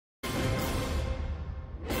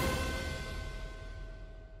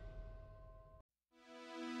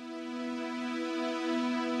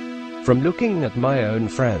From looking at my own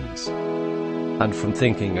friends, and from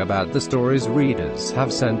thinking about the stories readers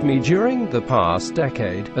have sent me during the past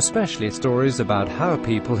decade, especially stories about how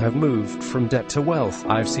people have moved from debt to wealth,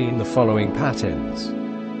 I've seen the following patterns.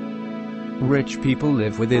 Rich people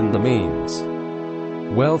live within the means.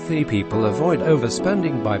 Wealthy people avoid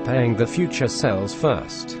overspending by paying the future selves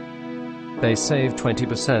first. They save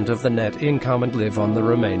 20% of the net income and live on the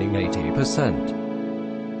remaining 80%.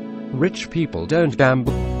 Rich people don't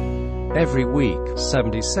gamble. Every week,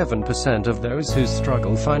 77% of those who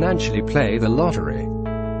struggle financially play the lottery.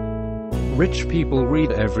 Rich people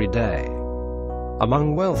read every day.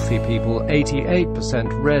 Among wealthy people,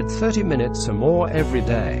 88% read 30 minutes or more every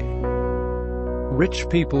day. Rich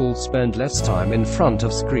people spend less time in front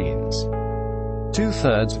of screens.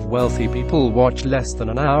 2/3 of wealthy people watch less than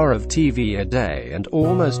an hour of TV a day, and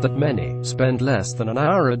almost that many spend less than an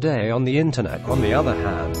hour a day on the internet. On the other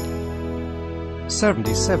hand,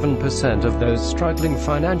 77% of those struggling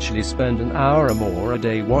financially spend an hour or more a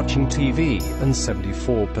day watching TV, and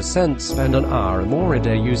 74% spend an hour or more a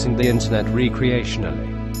day using the internet recreationally.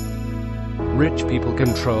 Rich people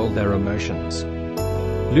control their emotions.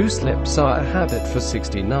 Loose lips are a habit for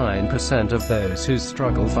 69% of those who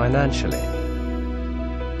struggle financially.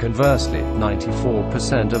 Conversely,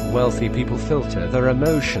 94% of wealthy people filter their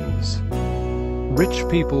emotions. Rich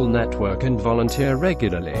people network and volunteer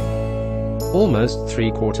regularly. Almost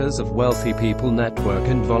 3/4 of wealthy people network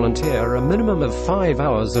and volunteer a minimum of 5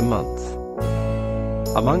 hours a month.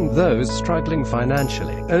 Among those struggling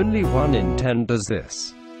financially, only 1 in 10 does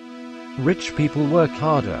this. Rich people work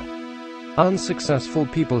harder. Unsuccessful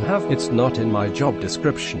people have "it's not in my job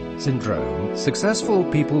description" syndrome. Successful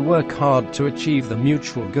people work hard to achieve the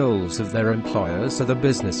mutual goals of their employers or the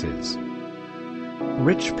businesses.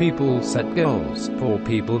 Rich people set goals, poor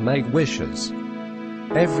people make wishes.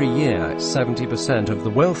 Every year, 70% of the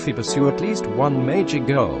wealthy pursue at least one major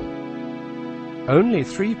goal. Only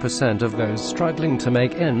 3% of those struggling to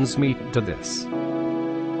make ends meet do this.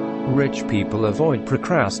 Rich people avoid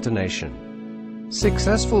procrastination.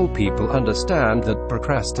 Successful people understand that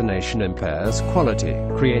procrastination impairs quality,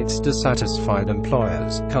 creates dissatisfied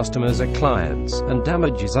employers, customers or clients, and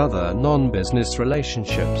damages other non-business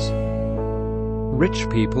relationships. Rich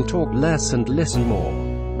people talk less and listen more.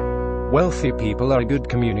 Wealthy people are good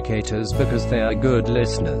communicators because they are good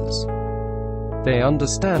listeners. They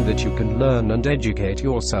understand that you can learn and educate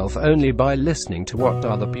yourself only by listening to what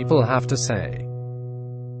other people have to say.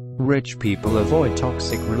 Rich people avoid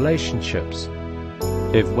toxic relationships.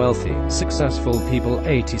 If wealthy, successful people,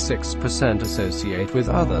 86% associate with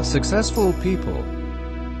other successful people.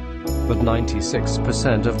 But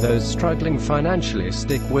 96% of those struggling financially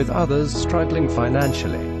stick with others struggling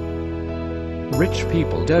financially. Rich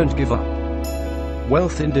people don't give up.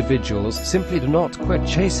 Wealth individuals simply do not quit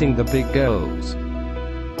chasing the big goals.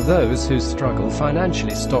 Those who struggle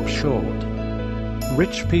financially stop short.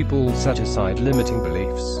 Rich people set aside limiting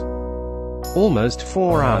beliefs. Almost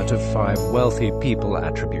 4 out of 5 wealthy people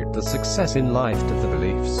attribute the success in life to the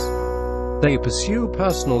beliefs. They pursue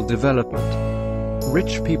personal development.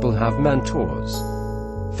 Rich people have mentors.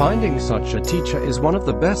 Finding such a teacher is one of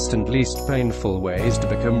the best and least painful ways to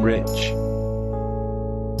become rich.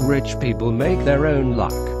 Rich people make their own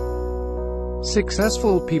luck.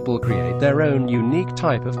 Successful people create their own unique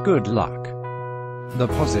type of good luck. The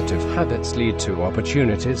positive habits lead to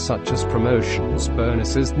opportunities such as promotions,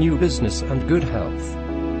 bonuses, new business, and good health.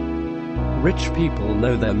 Rich people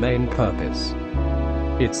know their main purpose.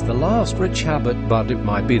 It's the last rich habit, but it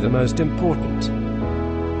might be the most important.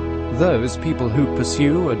 Those people who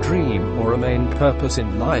pursue a dream or a main purpose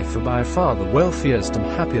in life are by far the wealthiest and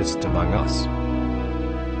happiest among us.